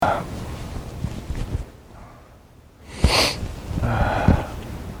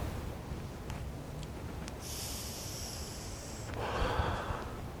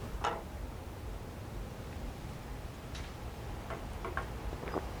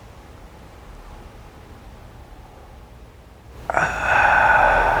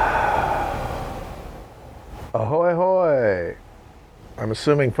I'm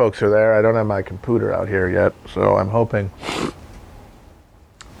assuming folks are there. I don't have my computer out here yet, so I'm hoping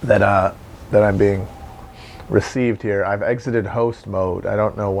that I'm being received here. I've exited host mode. I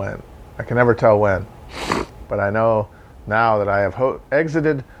don't know when. I can never tell when, but I know now that I have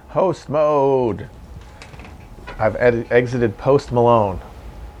exited host mode. I've exited Post Malone.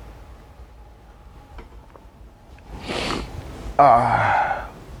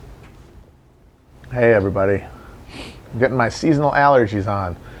 Hey everybody. I'm getting my seasonal allergies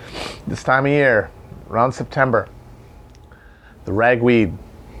on. This time of year, around September, the ragweed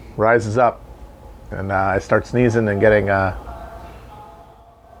rises up and I start sneezing and getting a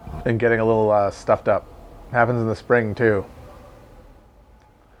little stuffed up. Happens in the spring too.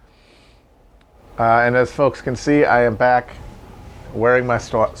 And as folks can see, I am back wearing my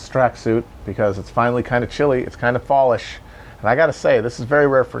Strack suit because it's finally kind of chilly. It's kind of fallish. And I got to say, this is very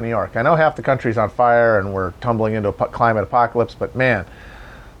rare for New York. I know half the country's on fire and we're tumbling into a climate apocalypse, but man,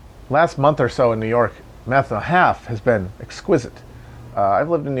 last month or so in New York, month and a half has been exquisite.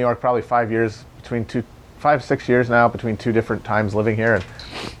 I've lived in New York probably 5 years, 6 years now, between two different times living here. And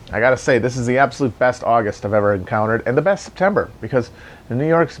I got to say, this is the absolute best August I've ever encountered, and the best September, because in New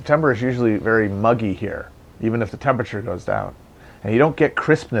York, September is usually very muggy here, even if the temperature goes down. And you don't get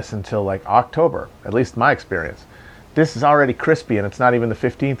crispness until like October, at least my experience. This is already crispy, and it's not even the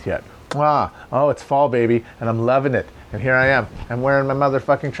 15th yet. Oh, it's fall, baby, and I'm loving it. And here I am. I'm wearing my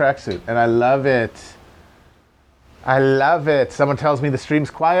motherfucking tracksuit, and I love it. I love it. Someone tells me the stream's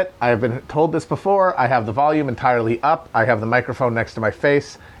quiet. I have been told this before. I have the volume entirely up. I have the microphone next to my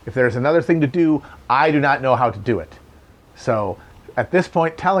face. If there's another thing to do, I do not know how to do it. So at this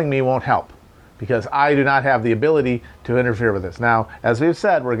point, telling me won't help, because I do not have the ability to interfere with this. Now, as we've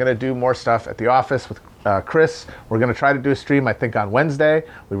said, we're going to do more stuff at the office with Chris. We're going to try to do a stream, I think, on Wednesday.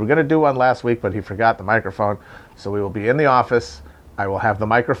 We were going to do one last week, but he forgot the microphone. So we will be in the office. I will have the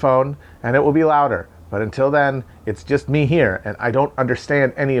microphone, and it will be louder. But until then, it's just me here, and I don't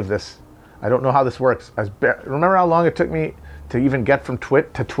understand any of this. I don't know how this works. Remember how long it took me to even get from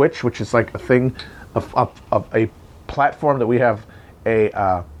Twitch, which is like a thing of a platform that we have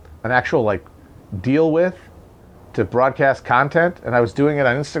an actual like deal with to broadcast content, and I was doing it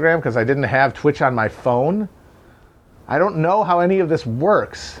on Instagram because I didn't have Twitch on my phone. I don't know how any of this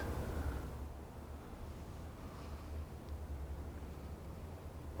works.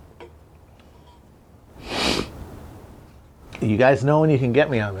 You guys know when you can get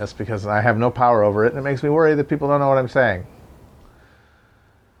me on this, because I have no power over it, and it makes me worry that people don't know what I'm saying.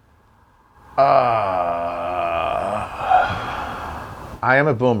 I am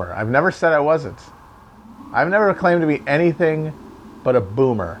a boomer. I've never said I wasn't. I've never claimed to be anything but a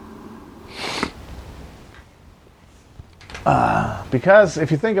boomer. Because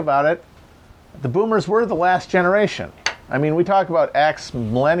if you think about it, the boomers were the last generation. I mean, we talk about X,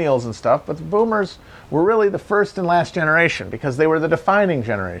 millennials and stuff, but the boomers were really the first and last generation because they were the defining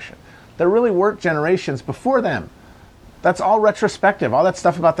generation. There really weren't generations before them. That's all retrospective. All that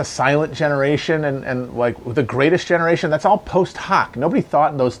stuff about the silent generation and like the greatest generation, that's all post hoc. Nobody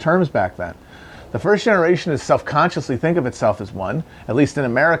thought in those terms back then. The first generation to self-consciously think of itself as one, at least in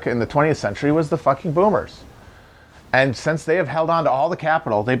America in the 20th century, was the fucking boomers. And since they have held on to all the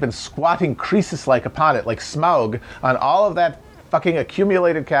capital, they've been squatting Croesus-like upon it, like Smaug, on all of that fucking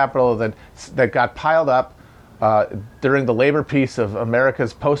accumulated capital that got piled up during the labor peace of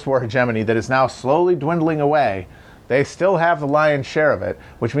America's post-war hegemony that is now slowly dwindling away. They still have the lion's share of it,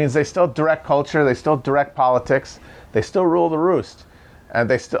 which means they still direct culture, they still direct politics, they still rule the roost. And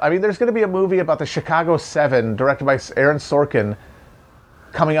there's going to be a movie about the Chicago 7 directed by Aaron Sorkin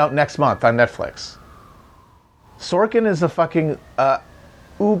coming out next month on Netflix. Sorkin is a fucking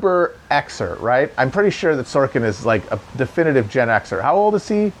uber Xer, right? I'm pretty sure that Sorkin is like a definitive Gen Xer. How old is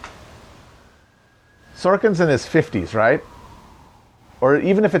he? Sorkin's in his 50s, right? Or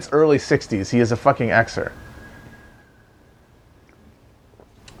even if it's early 60s, he is a fucking Xer.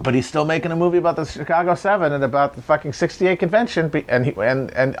 But he's still making a movie about the Chicago 7 and about the fucking 68 convention,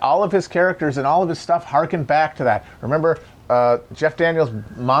 and all of his characters and all of his stuff harken back to that. Remember Jeff Daniels'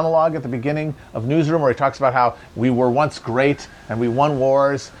 monologue at the beginning of Newsroom, where he talks about how we were once great and we won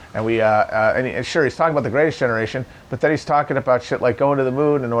wars, and sure, he's talking about the greatest generation, but then he's talking about shit like going to the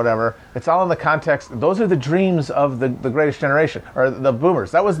moon and whatever. It's all in the context. Those are the dreams of the greatest generation, or the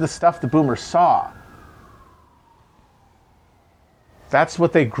boomers. That was the stuff the boomers saw. That's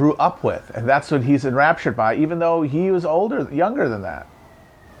what they grew up with, and that's what he's enraptured by, even though he was younger than that.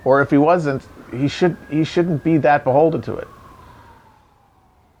 Or if he wasn't, he shouldn't be that beholden to it.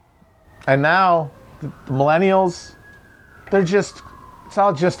 And now, the millennials, it's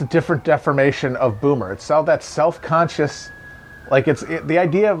all just a different deformation of boomer. It's all that self-conscious, Like the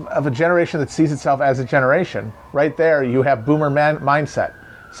idea of a generation that sees itself as a generation. Right there, you have boomer mindset.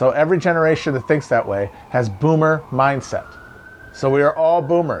 So every generation that thinks that way has boomer mindset. So we are all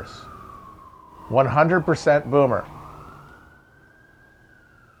boomers. 100% boomer.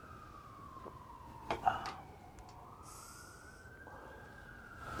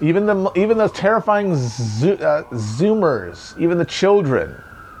 Even those terrifying Zoomers, even the children,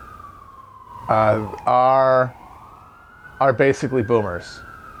 are basically boomers.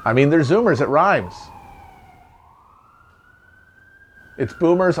 I mean, they're Zoomers. It rhymes. It's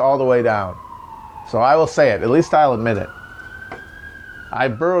boomers all the way down. So I will say it. At least I'll admit it. I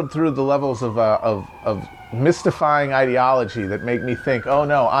burrowed through the levels of mystifying ideology that make me think, oh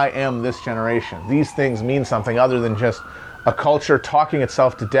no, I am this generation. These things mean something other than just a culture talking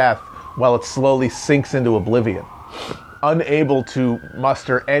itself to death while it slowly sinks into oblivion, unable to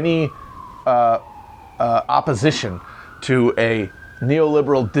muster any opposition to a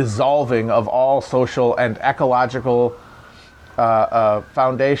neoliberal dissolving of all social and ecological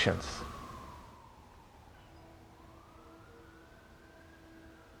foundations.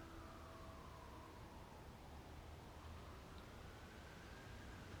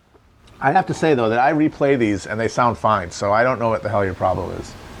 I have to say, though, that I replay these and they sound fine, so I don't know what the hell your problem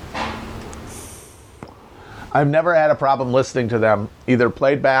is. I've never had a problem listening to them, either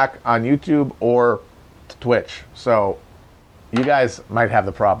played back on YouTube or Twitch, so you guys might have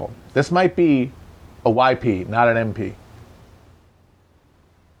the problem. This might be a YP, not an MP.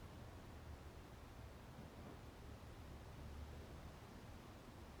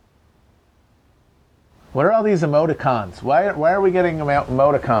 What are all these emoticons? Why are we getting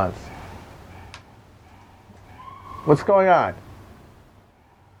emoticons? What's going on?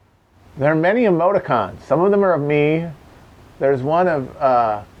 There are many emoticons. Some of them are of me. There's one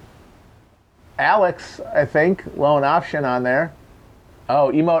of Alex, I think, low and option on there.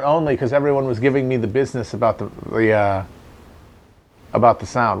 Oh, emote only because everyone was giving me the business about the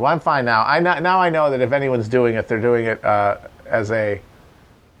sound. Well, I'm fine now. Now I know that if anyone's doing it, they're doing it as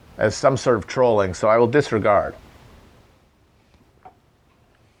some sort of trolling. So I will disregard.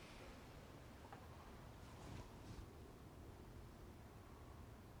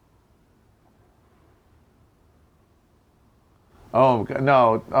 Oh,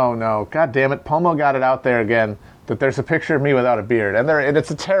 no. Oh, no. God damn it. Pomo got it out there again that there's a picture of me without a beard. And it's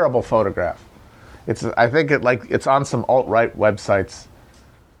a terrible photograph. I think it's on some alt-right websites.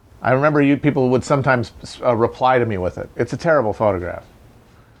 I remember people would sometimes reply to me with it. It's a terrible photograph.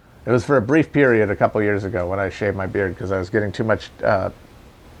 It was for a brief period a couple years ago when I shaved my beard because I was getting too much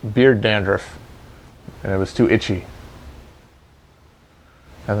beard dandruff. And it was too itchy.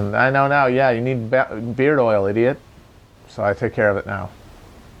 And I know now, yeah, you need beard oil, idiot. So I take care of it now.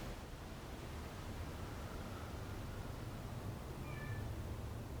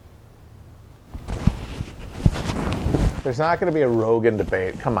 There's not going to be a Rogan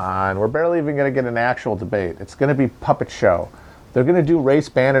debate. Come on. We're barely even going to get an actual debate. It's going to be puppet show. They're going to do race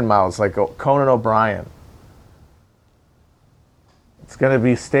bandit mouths like Conan O'Brien. It's going to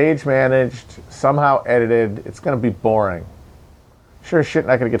be stage managed, somehow edited. It's going to be boring. Sure as shit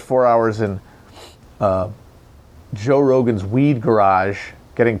not going to get 4 hours in Joe Rogan's weed garage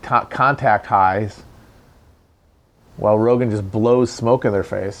getting contact highs while Rogan just blows smoke in their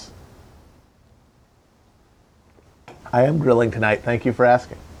face. I am grilling tonight. Thank you for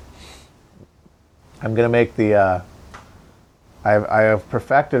asking. I'm going to make I have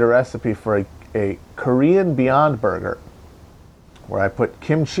perfected a recipe for a Korean Beyond Burger where I put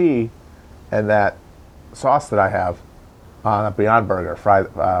kimchi and that sauce that I have on a Beyond Burger.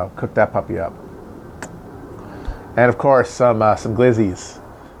 Cook that puppy up. And of course, some glizzies.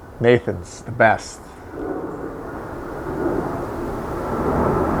 Nathan's, the best.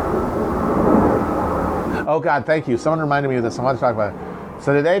 Oh God, thank you. Someone reminded me of this. I want to talk about it.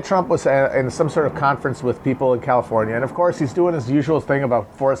 So today Trump was in some sort of conference with people in California, and of course he's doing his usual thing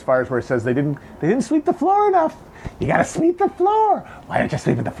about forest fires where he says they didn't sweep the floor enough. You got to sweep the floor. Why don't you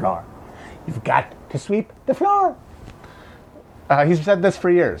sweep the floor? You've got to sweep the floor. He's said this for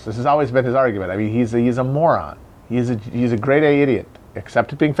years. This has always been his argument. I mean, he's a moron. He's a grade A idiot,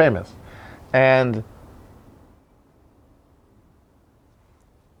 except at being famous. And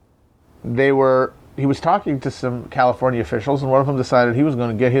he was talking to some California officials, and one of them decided he was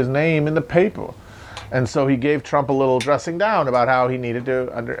going to get his name in the paper. And so he gave Trump a little dressing down about how he needed to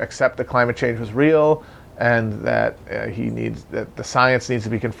accept that climate change was real, and that that the science needs to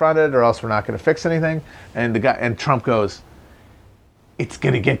be confronted, or else we're not going to fix anything. And Trump goes, "It's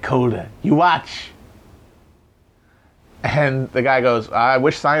going to get colder. You watch." And the guy goes, "I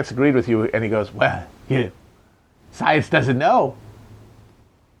wish science agreed with you." And he goes, "Well, Science doesn't know.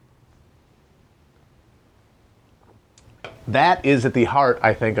 That is at the heart,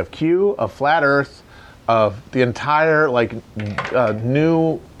 I think, of Q, of flat Earth, of the entire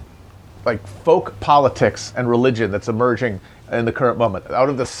new folk politics and religion that's emerging in the current moment, out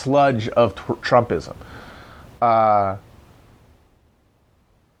of the sludge of Trumpism.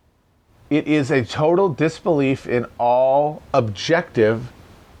 It is a total disbelief in all objective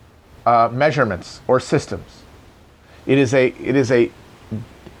measurements or systems. It is a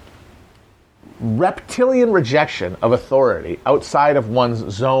reptilian rejection of authority outside of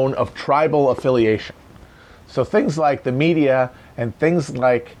one's zone of tribal affiliation. So things like the media and things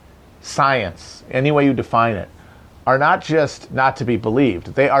like science, any way you define it, are not just not to be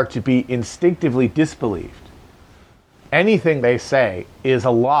believed. They are to be instinctively disbelieved. Anything they say is a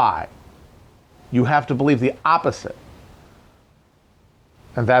lie. You have to believe the opposite.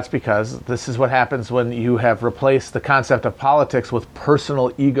 And that's because this is what happens when you have replaced the concept of politics with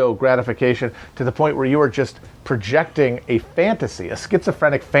personal ego gratification to the point where you are just projecting a fantasy, a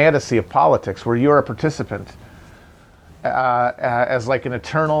schizophrenic fantasy of politics where you're a participant as like an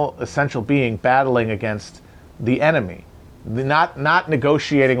eternal, essential being battling against the enemy. Not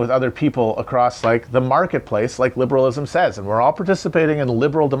negotiating with other people across like the marketplace like liberalism says. And we're all participating in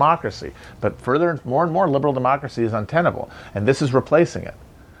liberal democracy. But more and more liberal democracy is untenable. And this is replacing it.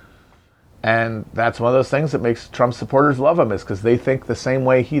 And that's one of those things that makes Trump supporters love him, is because they think the same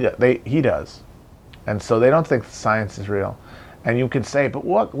way he does. And so they don't think the science is real. And you can say, but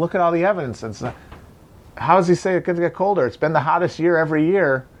look at all the evidence. And so, how does he say it's going to get colder? It's been the hottest year every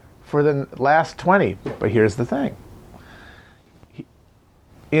year for the last 20. But here's the thing.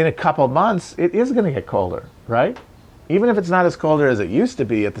 In a couple of months, it is going to get colder, right? Even if it's not as colder as it used to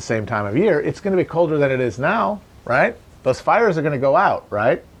be at the same time of year, it's going to be colder than it is now, right? Those fires are going to go out,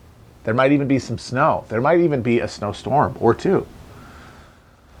 right? There might even be some snow. There might even be a snowstorm or two.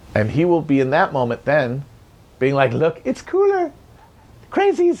 And he will be in that moment then being like, look, it's cooler.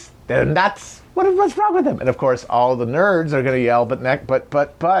 Crazies. They're nuts. What's wrong with them? And of course, all the nerds are going to yell, but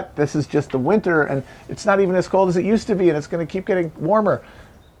this is just the winter and it's not even as cold as it used to be and it's going to keep getting warmer.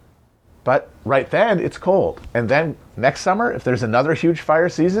 But right then, it's cold. And then next summer, if there's another huge fire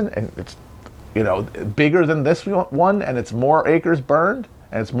season and it's, bigger than this one and it's more acres burned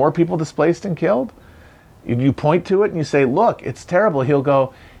and it's more people displaced and killed, you point to it and you say, look, it's terrible. He'll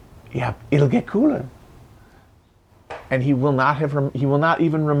go, yeah, it'll get cooler. And he will not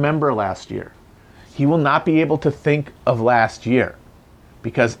even remember last year. He will not be able to think of last year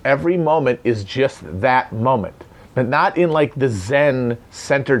because every moment is just that moment. But not in like the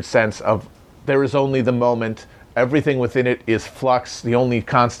Zen-centered sense of there is only the moment, everything within it is flux, the only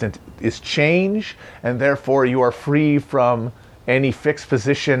constant is change, and therefore you are free from any fixed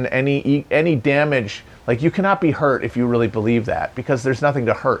position, any damage. Like you cannot be hurt if you really believe that because there's nothing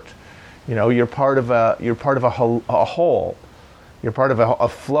to hurt. You're part of a whole. You're part of a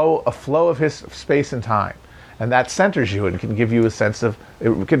flow of his space and time. And that centers you and can give you a sense of,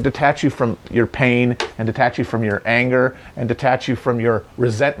 it can detach you from your pain and detach you from your anger and detach you from your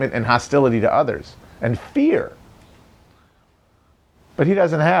resentment and hostility to others and fear. But he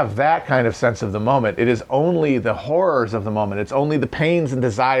doesn't have that kind of sense of the moment. It is only the horrors of the moment. It's only the pains and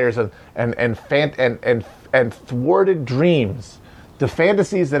desires and thwarted dreams. The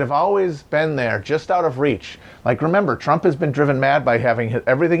fantasies that have always been there, just out of reach. Like remember, Trump has been driven mad by having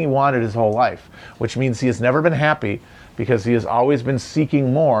everything he wanted his whole life, which means he has never been happy because he has always been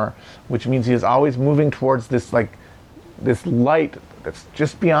seeking more, which means he is always moving towards this light that's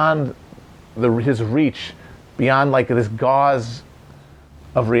just beyond his reach, beyond like this gauze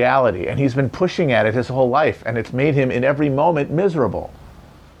of reality. And he's been pushing at it his whole life, and it's made him in every moment miserable.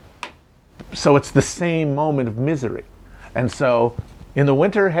 So it's the same moment of misery. And so in the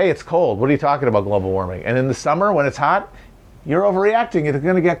winter, hey, it's cold. What are you talking about global warming? And in the summer, when it's hot, you're overreacting. It's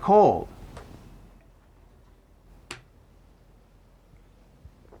going to get cold.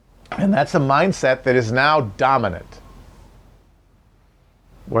 And that's a mindset that is now dominant.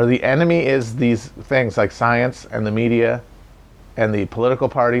 Where the enemy is these things like science and the media and the political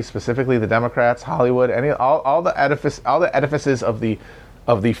parties, specifically the Democrats, Hollywood, all the edifices of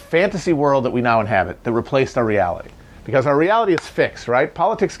the fantasy world that we now inhabit that replaced our reality. Because our reality is fixed, right?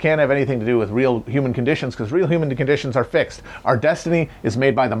 Politics can't have anything to do with real human conditions because real human conditions are fixed. Our destiny is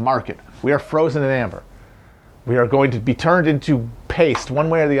made by the market. We are frozen in amber. We are going to be turned into paste one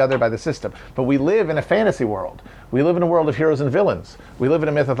way or the other by the system. But we live in a fantasy world. We live in a world of heroes and villains. We live in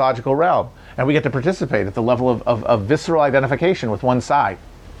a mythological realm. And we get to participate at the level of visceral identification with one side.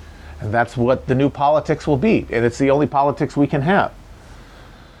 And that's what the new politics will be. And it's the only politics we can have.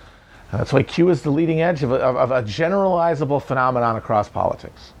 That's why Q is the leading edge of a generalizable phenomenon across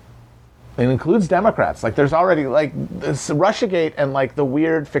politics. It includes Democrats. Like there's already like this Russiagate and like the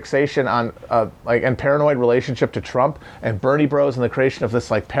weird fixation on like and paranoid relationship to Trump and Bernie Bros and the creation of this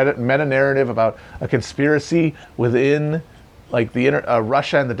like meta narrative about a conspiracy within like the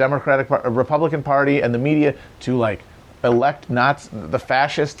Russia and the Republican Party and the media to like elect the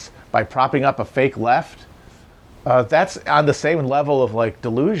fascists by propping up a fake left. That's on the same level of like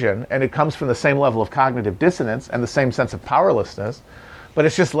delusion, and it comes from the same level of cognitive dissonance and the same sense of powerlessness, but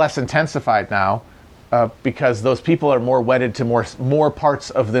it's just less intensified now because those people are more wedded to more parts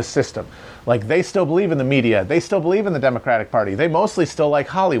of this system. Like they still believe in the media, they still believe in the Democratic Party, they mostly still like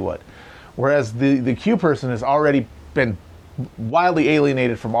Hollywood, whereas the Q person has already been wildly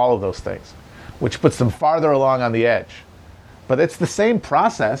alienated from all of those things, which puts them farther along on the edge. But it's the same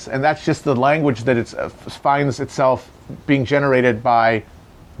process, and that's just the language that it finds itself being generated by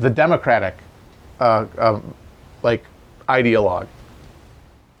the Democratic like ideologue.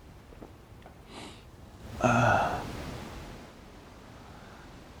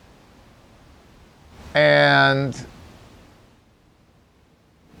 And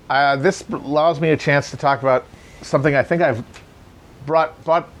this allows me a chance to talk about something I think I've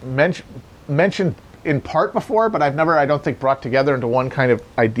mentioned in part before, but I've never, I don't think, brought together into one kind of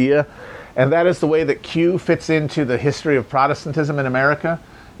idea. And that is the way that Q fits into the history of Protestantism in America,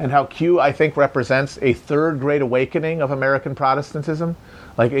 and how Q, I think, represents a third great awakening of American Protestantism,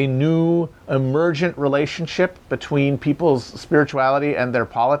 like a new emergent relationship between people's spirituality and their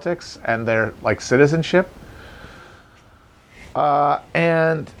politics and their like citizenship.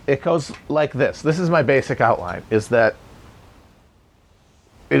 And it goes like this. This is my basic outline, is that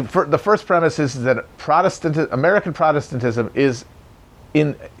the first premise is that American Protestantism is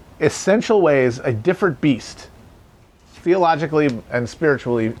in essential ways a different beast, theologically and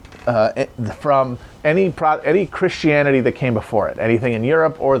spiritually, from any Christianity that came before it, anything in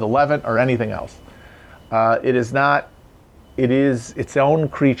Europe or the Levant or anything else. It is not, it is its own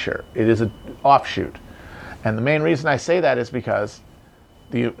creature. It is an offshoot. And the main reason I say that is because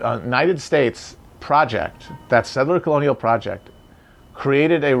the United States project, that settler colonial project,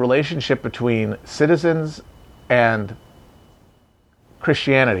 created a relationship between citizens and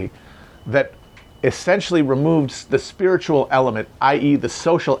Christianity that essentially removed the spiritual element, i.e. the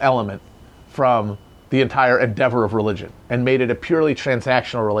social element, from the entire endeavor of religion and made it a purely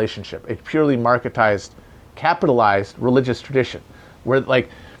transactional relationship, a purely marketized, capitalized religious tradition. Where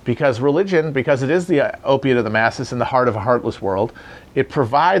because religion, because it is the opiate of the masses in the heart of a heartless world, it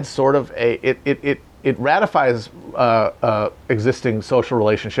provides sort of it ratifies existing social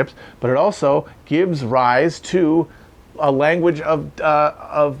relationships, but it also gives rise to a language of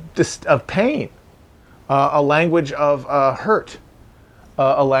pain, a language of hurt,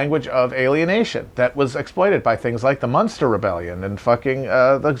 a language of alienation that was exploited by things like the Munster Rebellion and fucking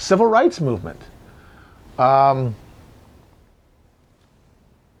the Civil Rights Movement.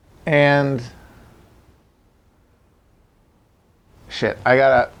 And shit,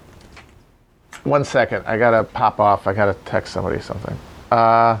 one second, I gotta pop off. I gotta text somebody something.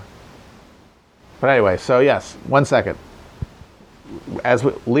 But anyway, so yes, 1 second.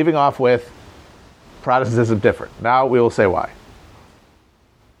 Leaving off with Protestantism different. Now we will say why.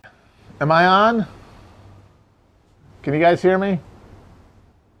 Am I on? Can you guys hear me?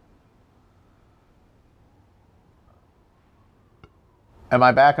 Am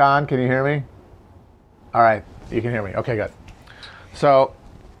I back on? Can you hear me? All right, you can hear me. Okay, good. So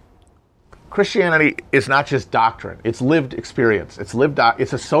Christianity is not just doctrine, it's lived experience. It's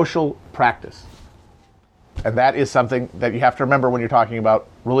a social practice. And that is something that you have to remember when you're talking about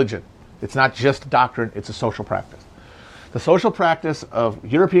religion. It's not just doctrine, it's a social practice. The social practice of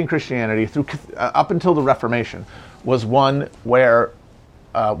European Christianity through up until the Reformation was one where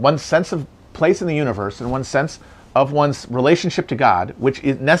one's sense of place in the universe and one's sense of one's relationship to God, which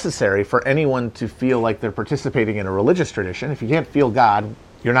is necessary for anyone to feel like they're participating in a religious tradition. If you can't feel God,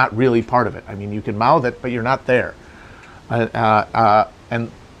 you're not really part of it. I mean, you can mouth it, but you're not there.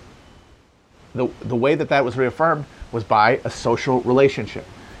 And the way that was reaffirmed was by a social relationship.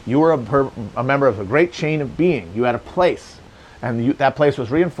 You were a member of a great chain of being. You had a place, and that place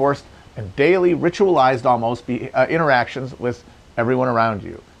was reinforced and daily ritualized almost interactions with everyone around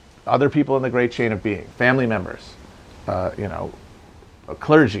you, other people in the great chain of being, family members,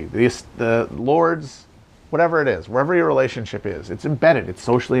 clergy, the lords, whatever it is, wherever your relationship is, it's embedded, it's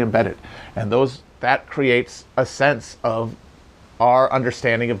socially embedded. And that creates a sense of our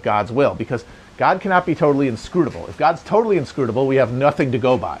understanding of God's will, because God cannot be totally inscrutable. If God's totally inscrutable, we have nothing to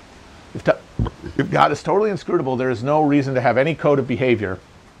go by. If God is totally inscrutable, there is no reason to have any code of behavior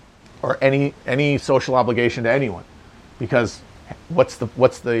or any social obligation to anyone, because what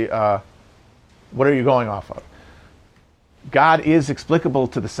are you going off of? God is explicable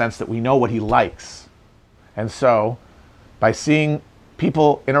to the sense that we know what he likes. And so by seeing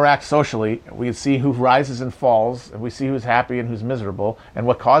people interact socially, we see who rises and falls, and we see who's happy and who's miserable, and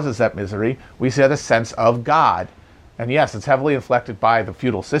what causes that misery. We see the sense of God. And yes, it's heavily inflected by the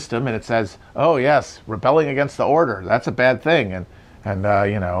feudal system, and it says, oh yes, rebelling against the order, that's a bad thing. And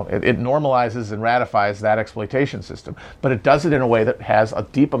it normalizes and ratifies that exploitation system. But it does it in a way that has a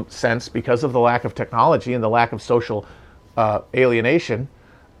deep sense, because of the lack of technology and the lack of social alienation.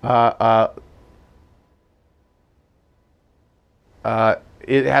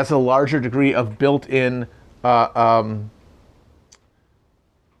 It has a larger degree of built-in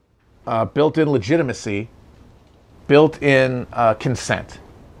legitimacy, built-in consent,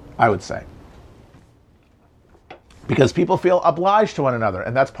 I would say. Because people feel obliged to one another,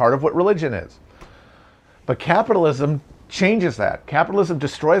 and that's part of what religion is. But capitalism changes that. Capitalism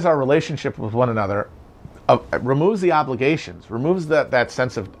destroys our relationship with one another, removes the obligations, removes that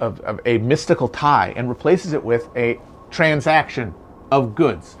sense of a mystical tie, and replaces it with a transaction of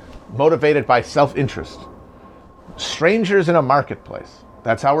goods motivated by self-interest. Strangers in a marketplace.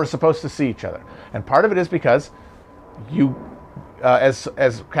 That's how we're supposed to see each other. And part of it is because as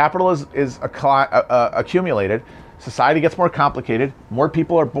capital is accumulated, society gets more complicated, more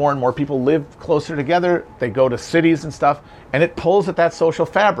people are born, more people live closer together, they go to cities and stuff, and it pulls at that social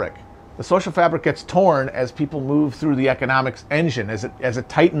fabric. The social fabric gets torn as people move through the economics engine, as it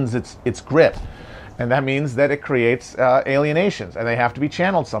tightens its grip. And that means that it creates alienations, and they have to be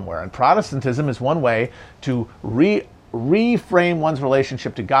channeled somewhere. And Protestantism is one way to reframe one's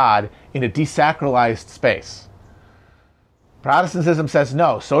relationship to God in a desacralized space. Protestantism says,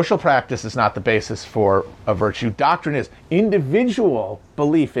 no, social practice is not the basis for a virtue. Doctrine is. Individual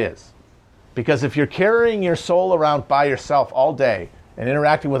belief is. Because if you're carrying your soul around by yourself all day and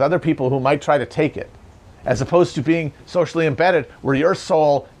interacting with other people who might try to take it, as opposed to being socially embedded, where your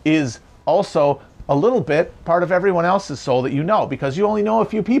soul is also a little bit part of everyone else's soul that you know, because you only know a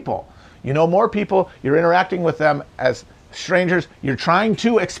few people. You know more people, you're interacting with them as strangers, you're trying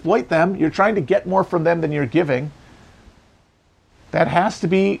to exploit them, you're trying to get more from them than you're giving. That has to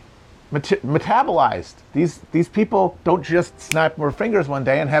be metabolized. These people don't just snap their fingers one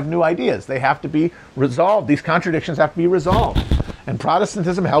day and have new ideas. They have to be resolved. These contradictions have to be resolved. And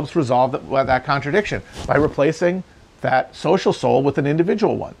Protestantism helps resolve that contradiction by replacing that social soul with an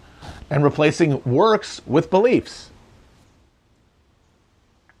individual one, and replacing works with beliefs.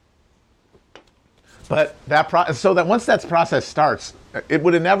 But so that once that process starts, it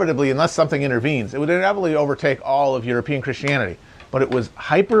would inevitably, unless something intervenes, it would inevitably overtake all of European Christianity. But it was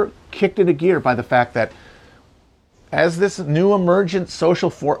hyper kicked into gear by the fact that as this new emergent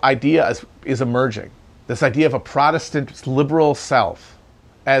social idea is emerging, this idea of a Protestant liberal self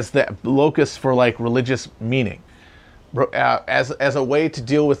as the locus for religious meaning, as a way to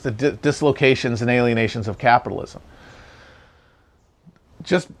deal with the dislocations and alienations of capitalism.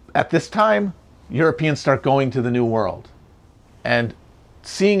 Just at this time, Europeans start going to the New World and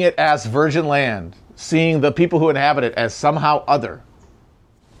seeing it as virgin land, seeing the people who inhabit it as somehow other,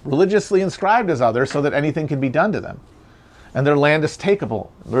 religiously inscribed as other, so that anything can be done to them. And their land is takeable,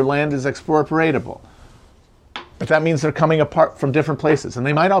 their land is expropriatable. But that means they're coming apart from different places, and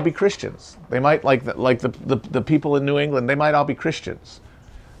they might all be Christians. They might, like the people in New England, they might all be Christians,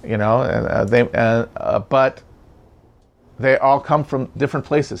 but they all come from different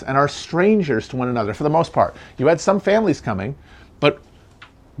places and are strangers to one another for the most part. You had some families coming, but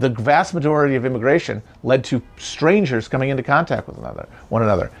the vast majority of immigration led to strangers coming into contact with one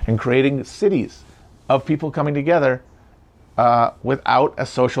another, and creating cities of people coming together without a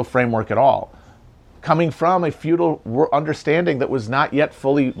social framework at all, coming from a feudal understanding that was not yet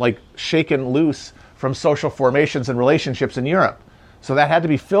fully shaken loose from social formations and relationships in Europe. So that had to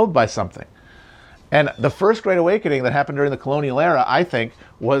be filled by something. And the first Great Awakening that happened during the colonial era, I think,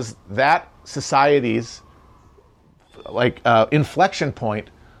 was that society's inflection point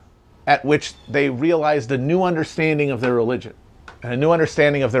at which they realized a new understanding of their religion and a new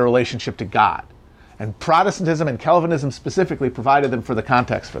understanding of their relationship to God. And Protestantism and Calvinism specifically provided them for the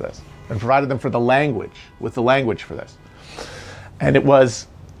context for this, and provided them for the language for this. And it was,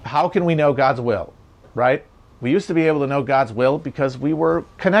 how can we know God's will, right? We used to be able to know God's will because we were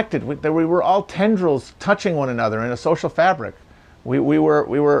connected. We were all tendrils touching one another in a social fabric. We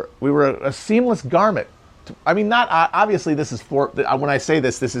were a seamless garment. I mean, not obviously. This is when I say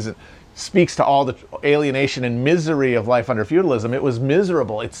this isn't speaks to all the alienation and misery of life under feudalism. It was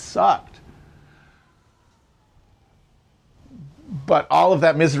miserable. It sucked. But all of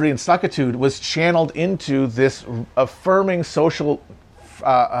that misery and suckitude was channeled into this affirming social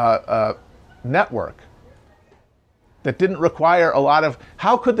network that didn't require a lot of...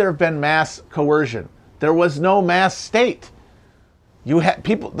 How could there have been mass coercion? There was no mass state. You had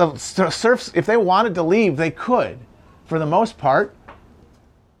people, the serfs, if they wanted to leave, they could, for the most part.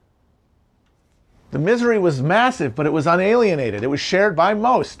 The misery was massive, but it was unalienated. It was shared by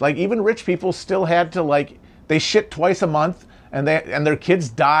most. Like, even rich people still had to, like, they shit twice a month, and their kids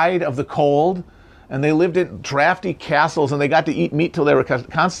died of the cold, and they lived in drafty castles, and they got to eat meat till they were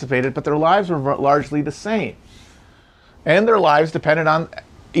constipated, but their lives were largely the same. And their lives depended on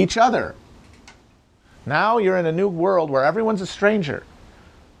each other. Now you're in a new world where everyone's a stranger.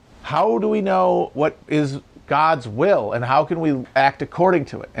 How do we know what is God's will, and how can we act according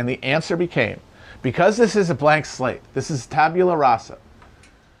to it? And the answer became, because this is a blank slate, this is tabula rasa,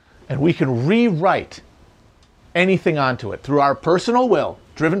 and we can rewrite anything onto it through our personal will,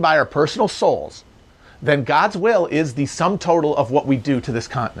 driven by our personal souls, then God's will is the sum total of what we do to this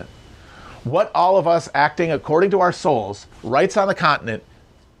continent. What all of us acting according to our souls writes on the continent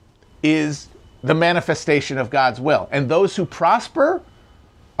is the manifestation of God's will. And those who prosper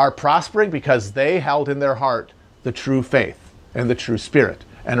are prospering because they held in their heart the true faith and the true spirit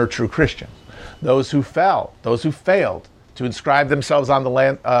and are true Christians. Those who fell, those who failed to inscribe themselves on the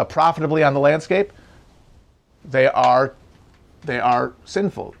land, profitably on the landscape, they are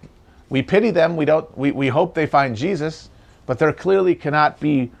sinful. We pity them. We hope they find Jesus, but there clearly cannot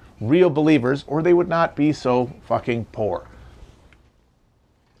be real believers, or they would not be so fucking poor.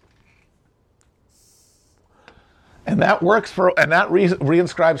 And that works and that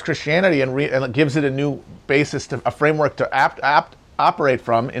reinscribes Christianity and gives it a new basis, a framework to operate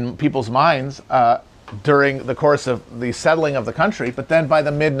from in people's minds during the course of the settling of the country. But then by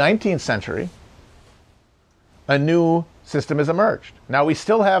the mid-19th century, a new system has emerged. Now we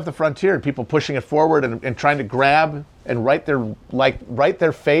still have the frontier, people pushing it forward and trying to grab and write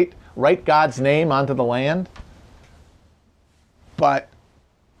their fate, write God's name onto the land. But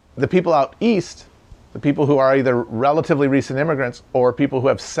the people out east, the people who are either relatively recent immigrants or people who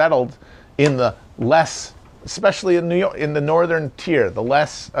have settled in the less, especially in New York, in the northern tier, the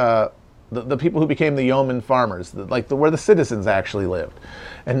less, the people who became the yeoman farmers, where the citizens actually lived.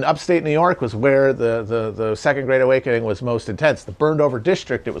 And upstate New York was where the Second Great Awakening was most intense. The Burned Over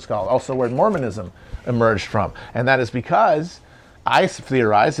District, it was called, also where Mormonism emerged from. And that is because, I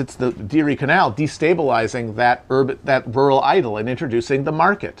theorize, it's the Erie Canal destabilizing that rural idol and introducing the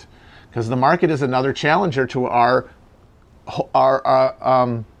market. Because the market is another challenger to our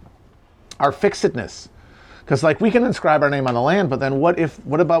fixedness. Because we can inscribe our name on the land, but then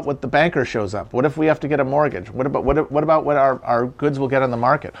what about what the banker shows up? What if we have to get a mortgage? What about what our goods will get on the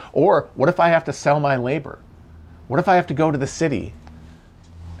market? Or what if I have to sell my labor? What if I have to go to the city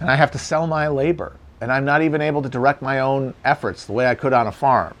and I have to sell my labor and I'm not even able to direct my own efforts the way I could on a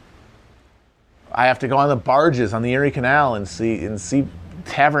farm? I have to go on the barges on the Erie Canal and see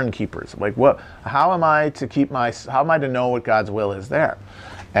tavern keepers. How am I to know what God's will is there?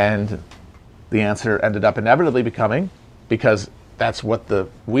 And the answer ended up inevitably becoming, because that's what the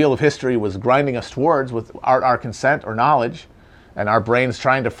wheel of history was grinding us towards with our consent or knowledge, and our brains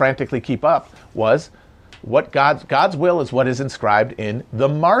trying to frantically keep up, was what God's will is what is inscribed in the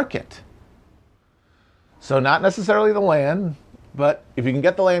market. So not necessarily the land, but if you can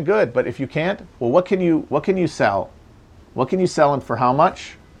get the land, good. But if you can't, well, what can you sell? What can you sell and for how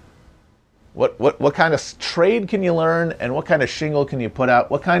much? What kind of trade can you learn, and what kind of shingle can you put out?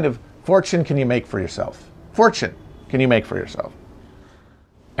 What kind of fortune can you make for yourself? Fortune can you make for yourself?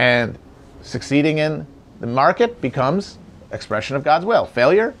 And succeeding in the market becomes expression of God's will.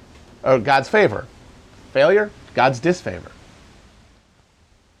 Failure, or God's favor. Failure, God's disfavor.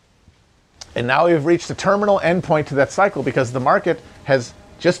 And now we've reached the terminal endpoint to that cycle, because the market has,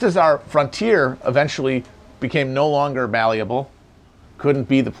 just as our frontier eventually became no longer malleable, couldn't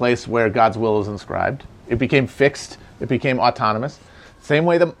be the place where God's will is inscribed. It became fixed. It became autonomous. Same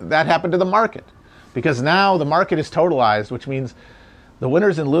way that happened to the market. Because now the market is totalized, which means the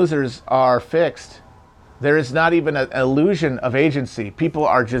winners and losers are fixed. There is not even an illusion of agency. People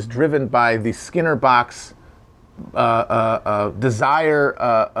are just driven by the Skinner box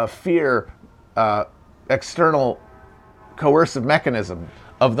desire, fear, external coercive mechanism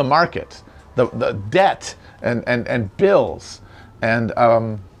of the market. The debt and bills and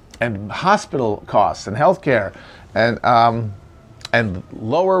hospital costs and healthcare and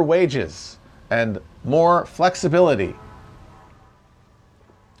lower wages and more flexibility.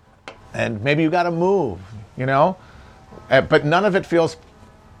 And maybe you got to move, but none of it feels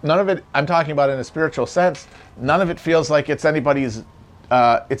none of it, I'm talking about in a spiritual sense, none of it feels like it's anybody's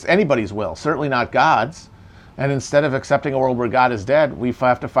will, certainly not God's. And instead of accepting a world where God is dead, we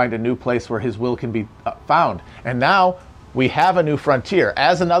have to find a new place where his will can be found. And now we have a new frontier.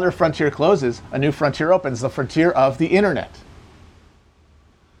 As another frontier closes, a new frontier opens, the frontier of the internet.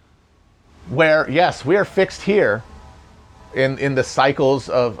 Where, yes, we are fixed here in the cycles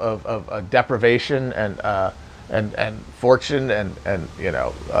of deprivation and fortune and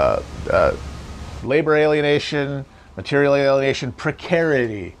labor alienation, material alienation,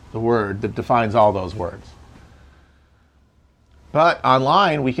 precarity, the word that defines all those words. But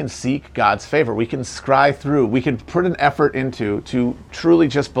online, we can seek God's favor. We can scry through. We can put an effort into to truly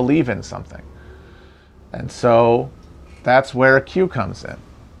just believe in something. And so that's where Q comes in,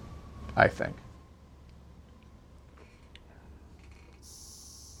 I think.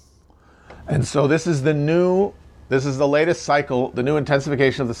 And so this is the latest cycle, the new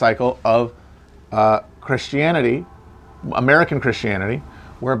intensification of the cycle of Christianity, American Christianity,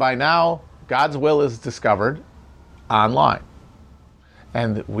 whereby now God's will is discovered online.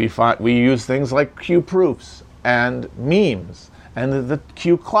 And we use things like Q proofs and memes and the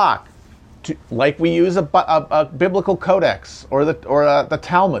Q clock, like we use a biblical codex or the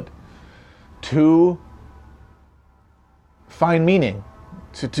Talmud to find meaning,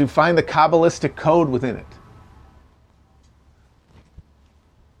 to find the Kabbalistic code within it.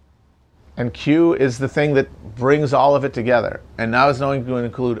 And Q is the thing that brings all of it together. And now it's going to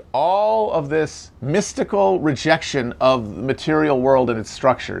include all of this mystical rejection of the material world and its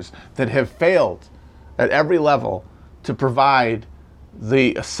structures that have failed at every level to provide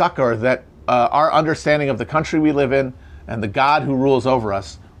the succor that our understanding of the country we live in and the God who rules over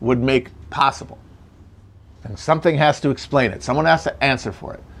us would make possible. And something has to explain it. Someone has to answer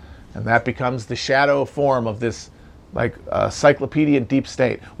for it. And that becomes the shadow form of this cyclopedian deep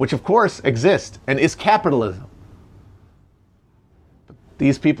state, which of course exists and is capitalism. But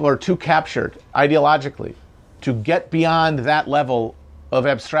these people are too captured ideologically to get beyond that level of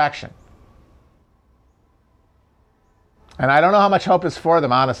abstraction. And I don't know how much hope is for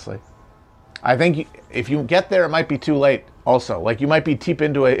them, honestly. I think if you get there, it might be too late also. Like you might be deep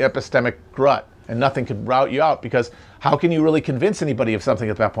into an epistemic rut and nothing can rout you out, because how can you really convince anybody of something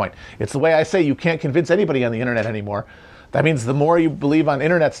at that point? It's the way I say, you can't convince anybody on the internet anymore. That means the more you believe on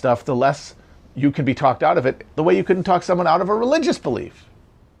internet stuff, the less you can be talked out of it, the way you couldn't talk someone out of a religious belief.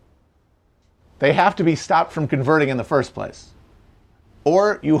 They have to be stopped from converting in the first place.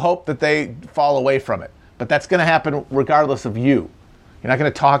 Or you hope that they fall away from it. But that's going to happen regardless of you. You're not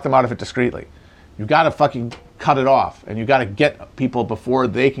going to talk them out of it discreetly. You got to fucking cut it off, and you got to get people before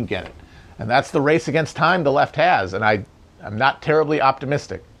they can get it. And that's the race against time the left has, and I'm not terribly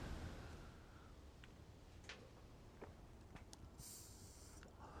optimistic.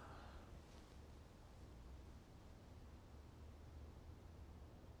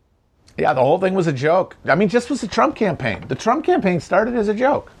 Yeah, the whole thing was a joke. I mean, just was the Trump campaign. The Trump campaign started as a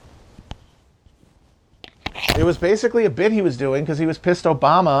joke. It was basically a bit he was doing because he was pissed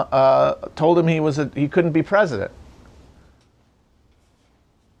Obama told him he couldn't be president.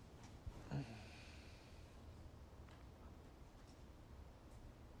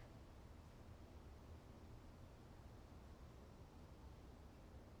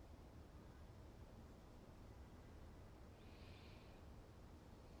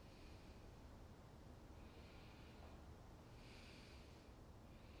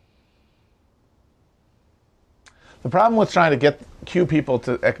 The problem with trying to get Q people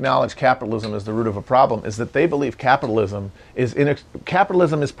to acknowledge capitalism as the root of a problem is that they believe capitalism is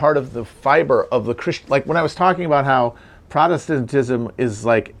part of the fiber of the Christian. Like when I was talking about how Protestantism is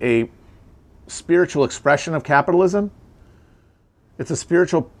like a spiritual expression of capitalism, it's a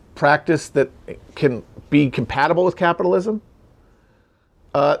spiritual practice that can be compatible with capitalism.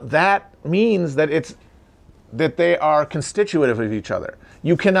 That means that they are constitutive of each other.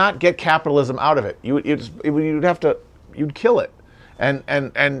 You cannot get capitalism out of it. You'd kill it,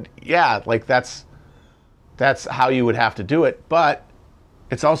 and yeah, like that's how you would have to do it. But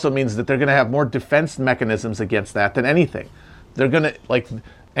it also means that they're going to have more defense mechanisms against that than anything. They're going to like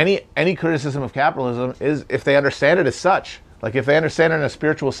any criticism of capitalism is, if they understand it as such, like if they understand it in a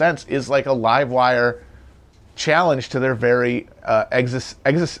spiritual sense, is like a live wire challenge to their very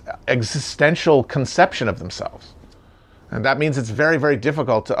existential conception of themselves. And that means it's very, very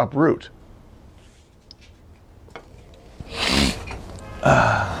difficult to uproot.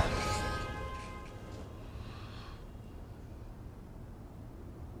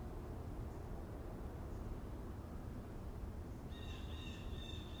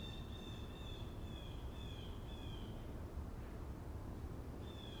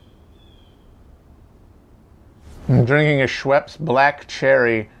 I'm drinking a Schweppes Black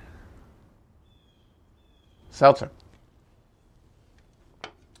Cherry seltzer.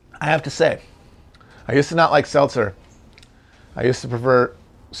 I have to say, I used to not like seltzer. I used to prefer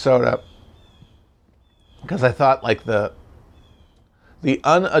soda because I thought like the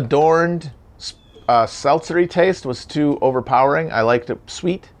unadorned seltzery taste was too overpowering. I liked it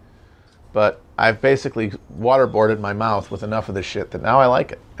sweet, but I've basically waterboarded my mouth with enough of this shit that now I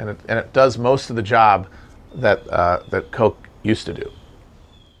like it, and it does most of the job that Coke used to do.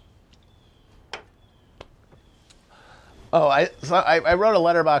 Oh, I wrote a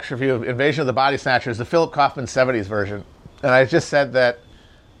letterbox review of Invasion of the Body Snatchers, the Philip Kaufman 70s version, and I just said that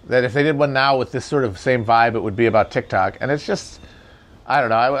if they did one now with this sort of same vibe, it would be about TikTok, and it's just, I don't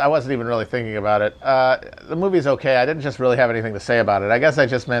know, I wasn't even really thinking about it. The movie's okay. I didn't just really have anything to say about it. I guess I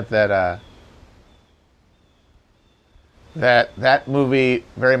just meant that that movie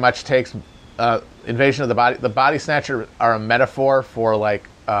very much takes Invasion of the Body Snatcher are a metaphor for like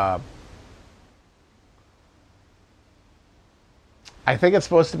I think it's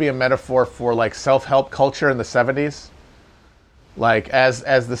supposed to be a metaphor for like self-help culture in the 70s. Like as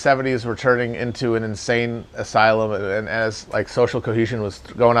the 70s were turning into an insane asylum, and as like social cohesion was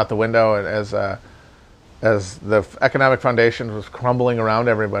going out the window, and as the economic foundation was crumbling around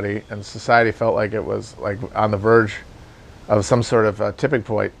everybody, and society felt like it was like on the verge of some sort of tipping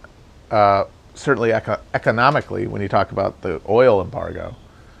point. Certainly economically, when you talk about the oil embargo,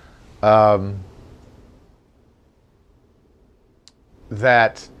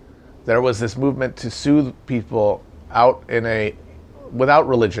 that there was this movement to soothe people out in without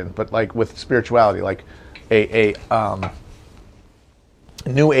religion, but like with spirituality, like a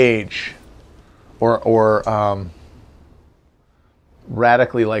new age or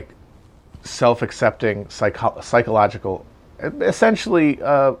radically like self-accepting psychological, essentially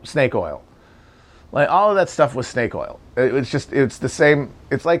snake oil. Like all of that stuff was snake oil. It's the same.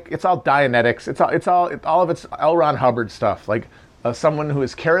 It's like it's all Dianetics. All of it's L. Ron Hubbard stuff. Like someone who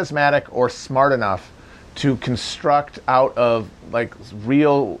is charismatic or smart enough to construct out of like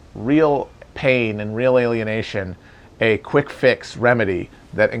real pain and real alienation a quick fix remedy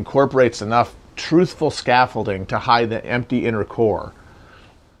that incorporates enough truthful scaffolding to hide the empty inner core.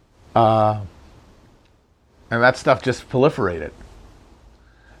 And that stuff just proliferated.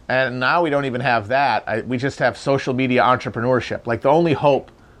 And now we don't even have that. We just have social media entrepreneurship. Like the only hope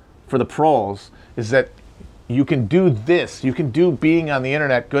for the proles is that you can do this. You can do being on the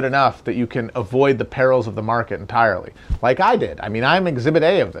internet good enough that you can avoid the perils of the market entirely. Like I did. I mean, I'm exhibit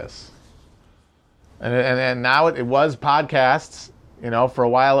A of this. And now it was podcasts. You know, for a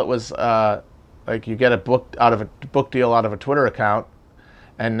while it was like you get a book deal out of a Twitter account.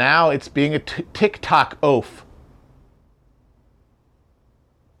 And now it's being a TikTok oaf.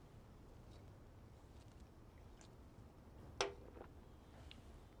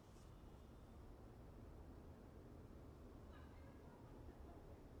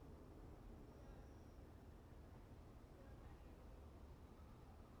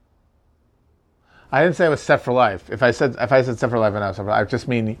 I didn't say it was set for life. If I said set for life, I just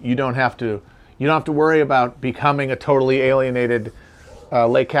mean you don't have to worry about becoming a totally alienated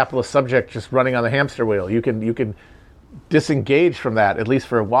late capitalist subject just running on the hamster wheel. You can disengage from that at least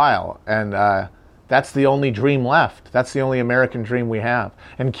for a while, and that's the only dream left. That's the only American dream we have.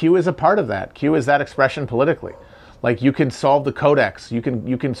 And Q is a part of that. Q is that expression politically. Like you can solve the codex, you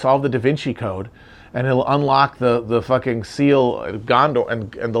can solve the Da Vinci Code, and it'll unlock the fucking seal Gondor,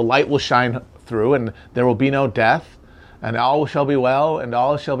 and the light will shine through, and there will be no death, and all shall be well, and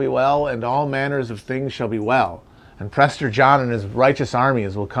all shall be well, and all manners of things shall be well. And Prester John and his righteous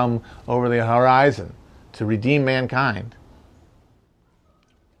armies will come over the horizon to redeem mankind.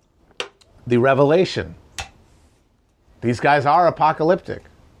 The revelation. These guys are apocalyptic,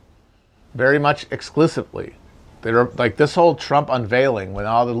 very much exclusively. They're like this whole Trump unveiling when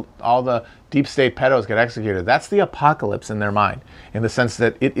all the deep state pedos get executed. That's the apocalypse in their mind, in the sense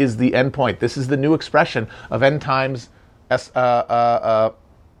that it is the end point. This is the new expression of end times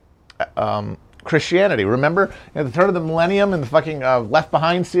Christianity. Remember at the turn of the millennium in the fucking Left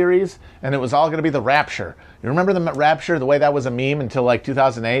Behind series, and it was all going to be the rapture. You remember the rapture, the way that was a meme until like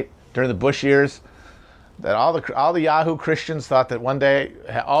 2008 during the Bush years? That all the Yahoo Christians thought that one day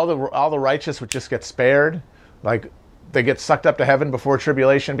all the righteous would just get spared. Like they get sucked up to heaven before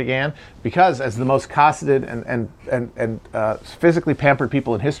tribulation began, because as the most cosseted and physically pampered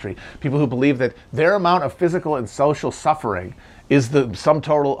people in history, people who believe that their amount of physical and social suffering is the sum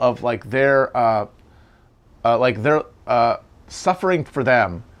total of like their suffering for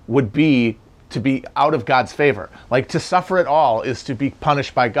them would be to be out of God's favor. Like to suffer at all is to be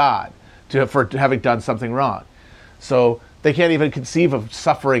punished by God for having done something wrong. So they can't even conceive of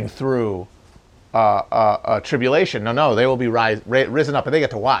suffering through tribulation. No, they will be risen up, and they get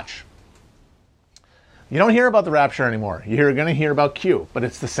to watch. You don't hear about the rapture anymore. You're going to hear about Q, but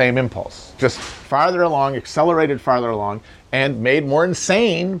it's the same impulse, just farther along, accelerated farther along, and made more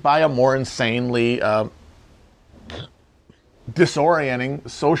insane by a more insanely disorienting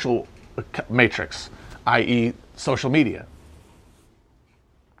social matrix, i.e. social media.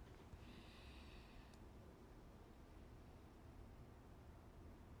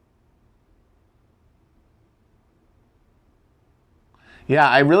 Yeah,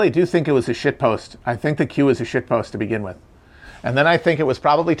 I really do think it was a shitpost. I think the Q was a shitpost to begin with. And then I think it was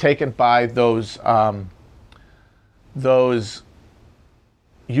probably taken by those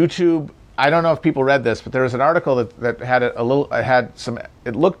YouTube. I don't know if people read this, but there was an article that had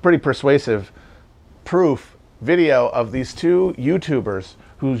it looked pretty persuasive proof video of these two YouTubers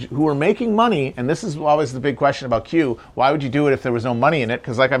who were making money. And this is always the big question about Q. Why would you do it if there was no money in it?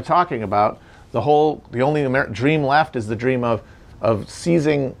 Because like I'm talking about, the only dream left is the dream of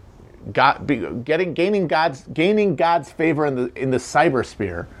seizing God, gaining God's favor in the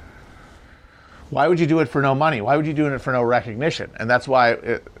cybersphere. Why would you do it for no money? Why would you do it for no recognition? And that's why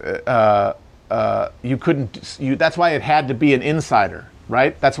you couldn't. That's why it had to be an insider,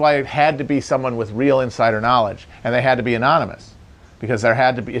 right? That's why it had to be someone with real insider knowledge, and they had to be anonymous, because it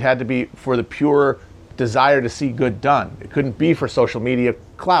had to be for the pure desire to see good done. It couldn't be for social media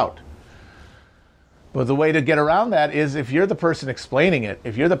clout. But the way to get around that is if you're the person explaining it,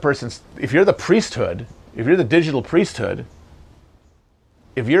 if you're the priesthood, if you're the digital priesthood,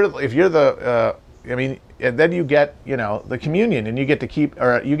 if you're the and then you get, the communion, and you get to keep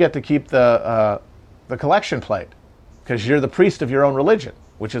the collection plate, because you're the priest of your own religion,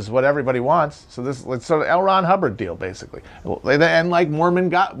 which is what everybody wants. So it's sort of L. Ron Hubbard deal, basically, and like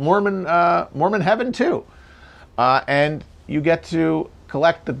Mormon heaven too, and you get to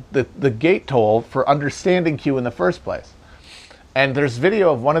collect the gate toll for understanding Q in the first place. And there's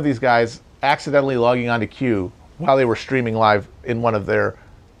video of one of these guys accidentally logging onto Q while they were streaming live in one of their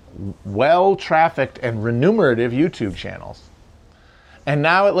well-trafficked and remunerative YouTube channels. And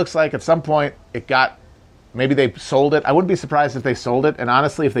now it looks like at some point maybe they sold it. I wouldn't be surprised if they sold it. And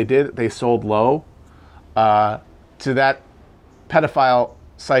honestly, if they did, they sold low to that pedophile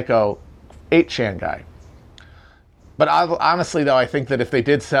psycho 8chan guy. But honestly, though, I think that if they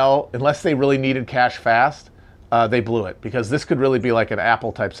did sell, unless they really needed cash fast, they blew it, because this could really be like an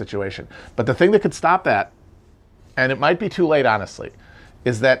Apple type situation. But the thing that could stop that, and it might be too late, honestly,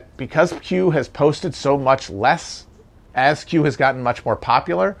 is that because Q has posted so much less, as Q has gotten much more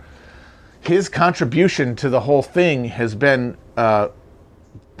popular, his contribution to the whole thing has been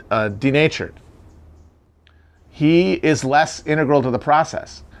denatured. He is less integral to the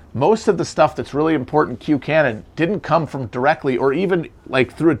process. Most of the stuff that's really important Q canon didn't come from directly, or even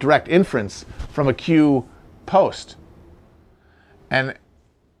like through a direct inference from a Q post. And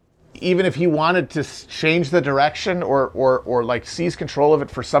even if he wanted to change the direction or like seize control of it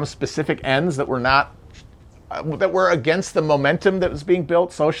for some specific ends that were against the momentum that was being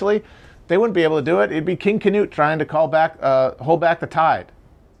built socially, they wouldn't be able to do it. It'd be King Canute trying to hold back the tide.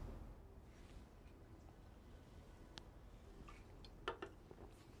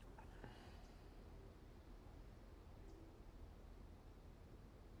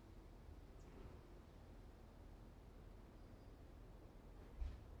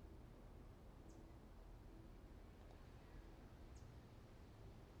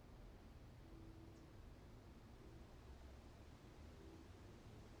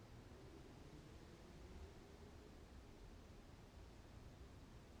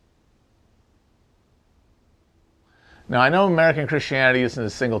 Now, I know American Christianity isn't a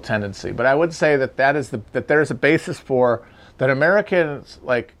single tendency, but I would say that there is a basis for that Americans,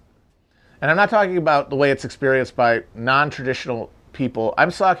 like, and I'm not talking about the way it's experienced by non-traditional people.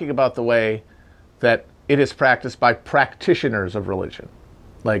 I'm talking about the way that it is practiced by practitioners of religion,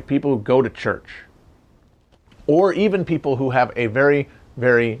 like people who go to church, or even people who have a very,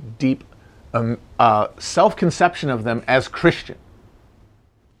 very deep self-conception of them as Christian,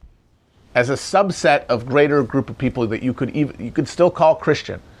 as a subset of greater group of people that you could still call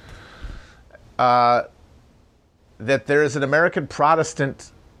Christian. That there is an American Protestant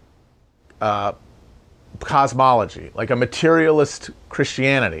cosmology, like a materialist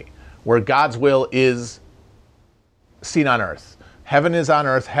Christianity, where God's will is seen on earth. Heaven is on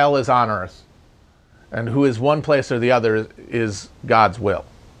earth, hell is on earth. And who is one place or the other is God's will,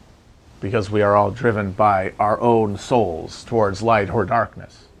 because we are all driven by our own souls towards light or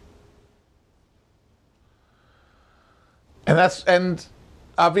darkness. And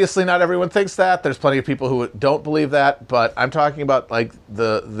Obviously, not everyone thinks that. There's plenty of people who don't believe that, but I'm talking about like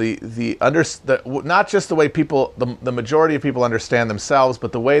not just the way people, the majority of people understand themselves,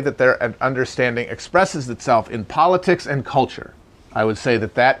 but the way that their understanding expresses itself in politics and culture. I would say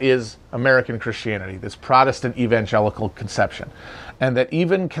that is American Christianity, this Protestant evangelical conception, and that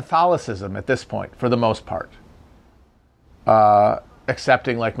even Catholicism at this point, for the most part,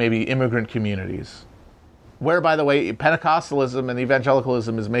 accepting like maybe immigrant communities, where, by the way, Pentecostalism and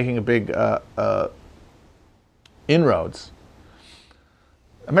evangelicalism is making a big inroads.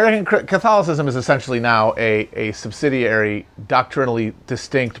 American Catholicism is essentially now a subsidiary, doctrinally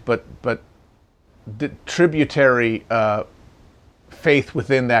distinct, but tributary faith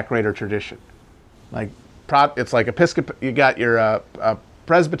within that greater tradition. Like it's like Episcopal. You got your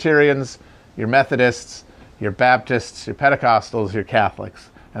Presbyterians, your Methodists, your Baptists, your Pentecostals, your Catholics.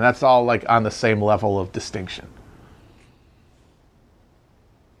 And that's all like on the same level of distinction.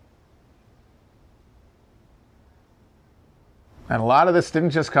 And a lot of this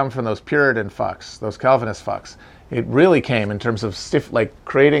didn't just come from those Puritan fucks, those Calvinist fucks. It really came in terms of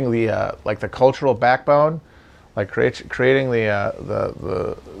creating the like the cultural backbone, like creating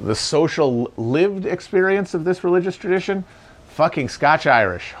the social lived experience of this religious tradition. Fucking Scotch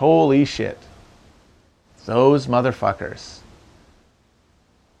Irish, holy shit, those motherfuckers.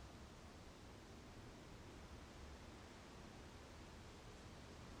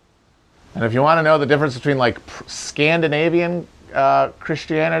 And if you want to know the difference between like Scandinavian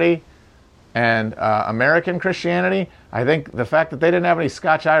Christianity and American Christianity, I think the fact that they didn't have any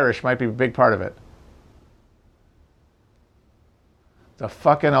Scotch Irish might be a big part of it. The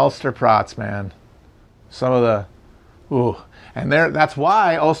fucking Ulster Prots, man. Some of the, and that's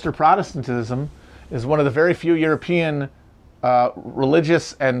why Ulster Protestantism is one of the very few European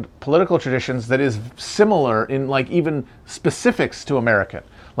religious and political traditions that is similar in like even specifics to American.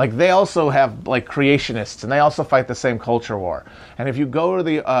 Like they also have like creationists, and they also fight the same culture war. And if you go to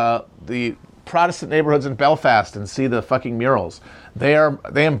the Protestant neighborhoods in Belfast and see the fucking murals, they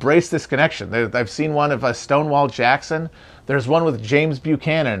embrace this connection. I've seen one of Stonewall Jackson. There's one with James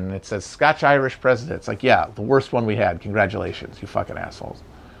Buchanan, and it says Scotch Irish president. It's like, yeah, the worst one we had. Congratulations, you fucking assholes.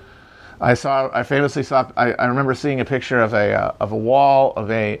 I remember seeing a picture of a wall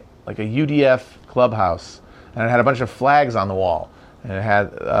of a UDF clubhouse, and it had a bunch of flags on the wall. And it had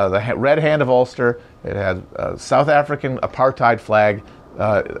the Red Hand of Ulster. It had South African apartheid flag,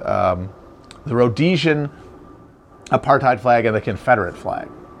 the Rhodesian apartheid flag, and the Confederate flag.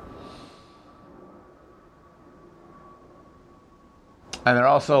 And they're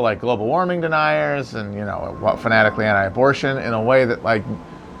also like global warming deniers, and fanatically anti-abortion in a way that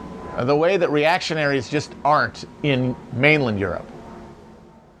the way that reactionaries just aren't in mainland Europe.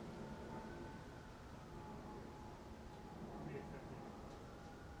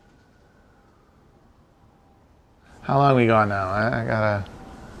 How long are we gone now? I gotta.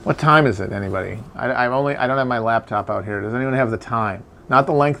 What time is it? Anybody? I don't have my laptop out here. Does anyone have the time? Not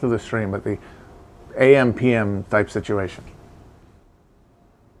the length of the stream, but the AM PM type situation.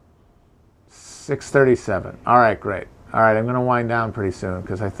 6:37. All right, great. All right, I'm gonna wind down pretty soon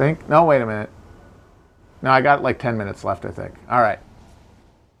because I think. No, wait a minute. No, I got like 10 minutes left, I think. All right,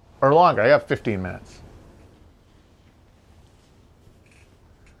 or longer. I have 15 minutes.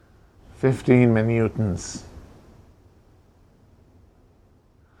 15 minutes.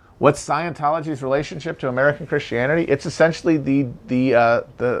 What's Scientology's relationship to American Christianity? It's essentially the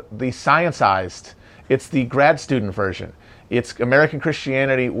scienceized. It's the grad student version. It's American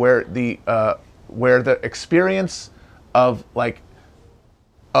Christianity where the experience of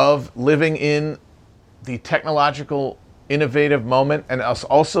living in the technological innovative moment, and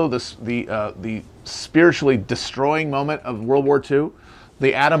also the spiritually destroying moment of World War II,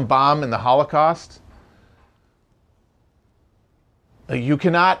 the atom bomb and the Holocaust. You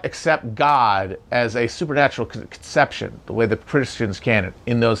cannot accept God as a supernatural conception, the way the Christians can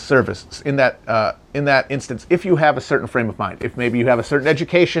in those services, in that instance, if you have a certain frame of mind, if maybe you have a certain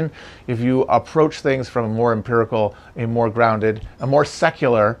education, if you approach things from a more empirical, a more grounded, a more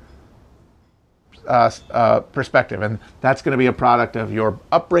secular perspective. And that's going to be a product of your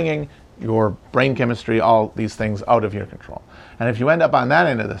upbringing, your brain chemistry, all these things out of your control. And if you end up on that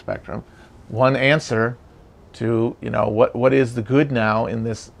end of the spectrum, one answer to what is the good now in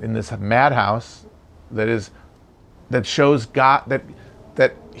this madhouse that shows God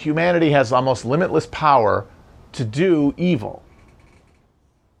that humanity has almost limitless power to do evil.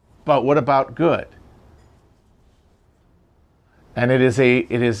 But what about good? And it is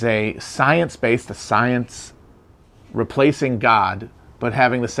a science-based, a science replacing God, but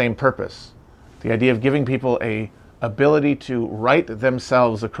having the same purpose. The idea of giving people a ability to write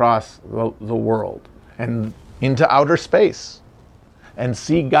themselves across the world and into outer space and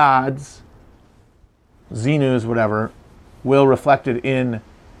see gods, Xenus, whatever, will reflected in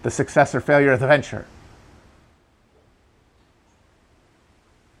the success or failure of the venture.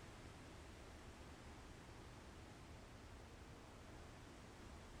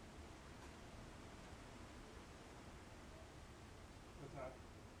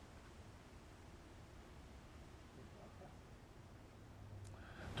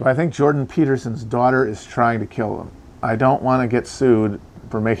 Do I think Jordan Peterson's daughter is trying to kill him? I don't want to get sued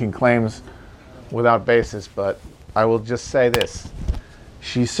for making claims without basis, but I will just say this.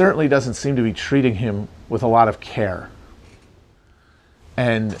 She certainly doesn't seem to be treating him with a lot of care.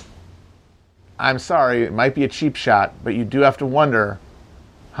 And I'm sorry, it might be a cheap shot, but you do have to wonder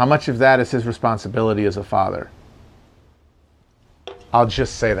how much of that is his responsibility as a father. I'll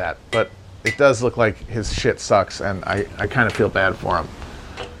just say that. But it does look like his shit sucks, and I kind of feel bad for him.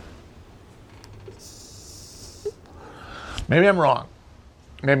 Maybe I'm wrong.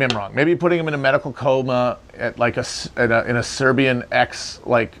 Maybe putting him in a medical coma at like in a Serbian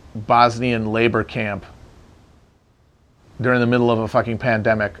Bosnian labor camp during the middle of a fucking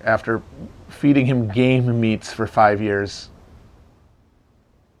pandemic after feeding him game meats for 5 years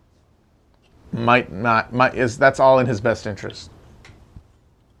that's all in his best interest.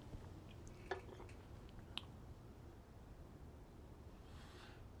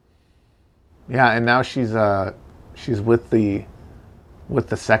 Yeah, and now she's with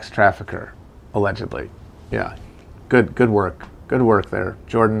the sex trafficker, allegedly. Yeah, good work there,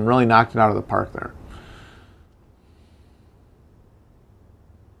 Jordan. Really knocked it out of the park there.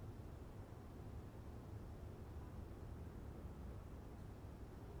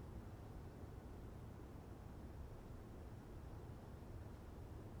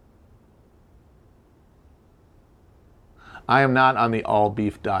 I am not on the all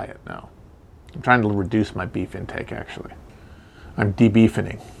beef diet now. I'm trying to reduce my beef intake, actually. I'm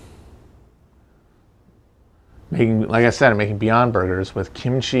de-beefening. Like I said, I'm making Beyond Burgers with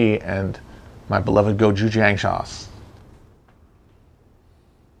kimchi and my beloved gochujang sauce.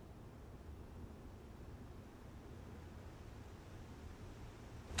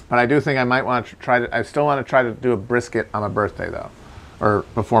 But I do think I might want to try I still want to try to do a brisket on my birthday, though. Or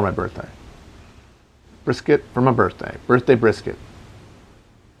before my birthday. Brisket for my birthday. Birthday brisket.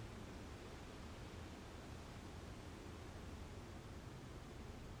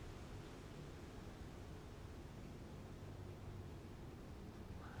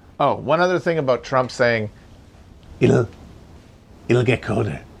 Oh, one other thing about Trump saying, it'll get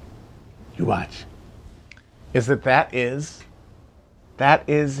colder. You watch. Is that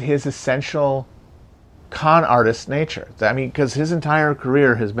is his essential con artist nature. I mean, because his entire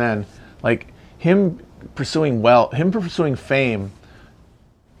career has been like him pursuing fame.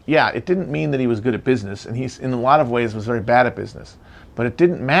 Yeah, it didn't mean that he was good at business, and he's in a lot of ways was very bad at business. But it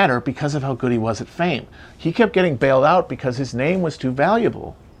didn't matter because of how good he was at fame. He kept getting bailed out because his name was too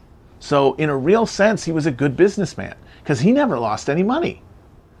valuable. So in a real sense, he was a good businessman because he never lost any money.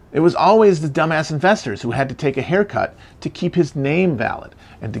 It was always the dumbass investors who had to take a haircut to keep his name valid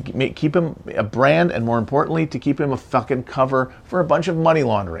and to keep him a brand, and more importantly, to keep him a fucking cover for a bunch of money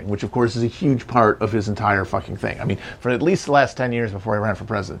laundering, which of course is a huge part of his entire fucking thing. I mean, for at least the last 10 years before he ran for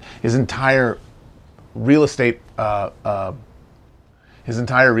president, his entire real estate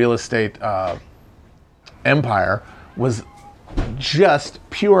empire was just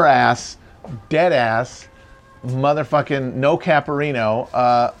pure ass, dead ass, motherfucking no caparino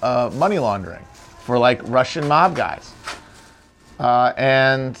money laundering for like Russian mob guys. But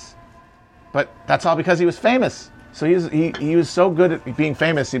that's all because he was famous. So he was so good at being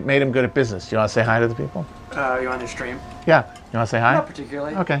famous, it made him good at business. Do you want to say hi to the people? You on your stream? Yeah. You want to say hi? Not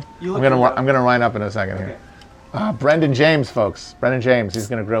particularly. Okay. I'm gonna line up in a second here. Brendan James, folks. Brendan James, he's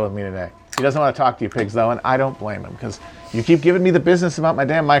gonna grill with me today. He doesn't want to talk to you pigs though, and I don't blame him because you keep giving me the business about my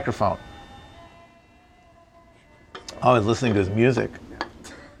damn microphone. Oh, he's listening to his music.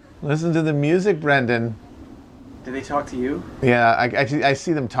 Listen to the music, Brendan. Did they talk to you? Yeah, I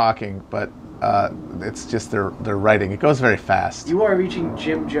see them talking, but it's just their writing. It goes very fast. You are reaching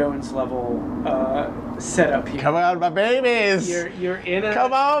Jim Jones level setup here. Come on, my babies. You're in a.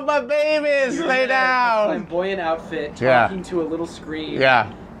 Come on, my babies. Lay down. Flamboyant outfit, talking to a little screen.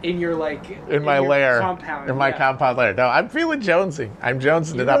 Yeah. In your in my lair. Compound. In my compound lair. No, I'm feeling Jonesy. I'm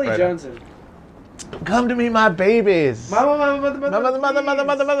jonesing it up right jonesing. Come to me, my babies.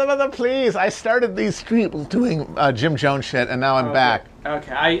 Mother. Please. I started these streams doing Jim Jones shit, and now I'm back.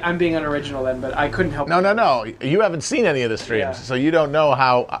 Okay, I'm being unoriginal then, but I couldn't help. No. You haven't seen any of the streams, Yeah. so you don't know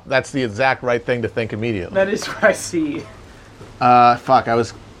how that's the exact right thing to think immediately. That is what I see. Fuck,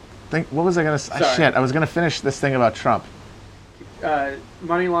 what was I going to say? Sorry. Shit, I was going to finish this thing about Trump.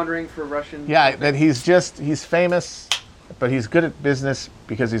 Money laundering for Russian. Yeah, that he's famous, but he's good at business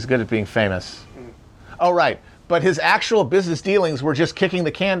because he's good at being famous. Oh, right. But his actual business dealings were just kicking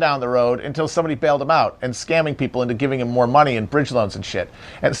the can down the road until somebody bailed him out and scamming people into giving him more money and bridge loans and shit.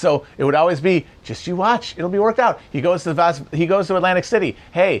 And so it would always be, just you watch, it'll be worked out. He goes to Atlantic City.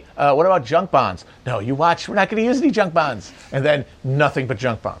 Hey, what about junk bonds? No, you watch, we're not going to use any junk bonds. And then nothing but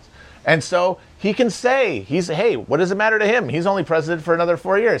junk bonds. And so he can say, hey, what does it matter to him? He's only president for another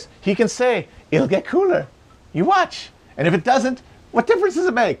 4 years. He can say, it'll get cooler. You watch. And if it doesn't, what difference does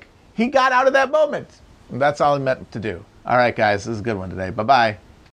it make? He got out of that moment. And that's all he meant to do. All right, guys, this is a good one today. Bye-bye.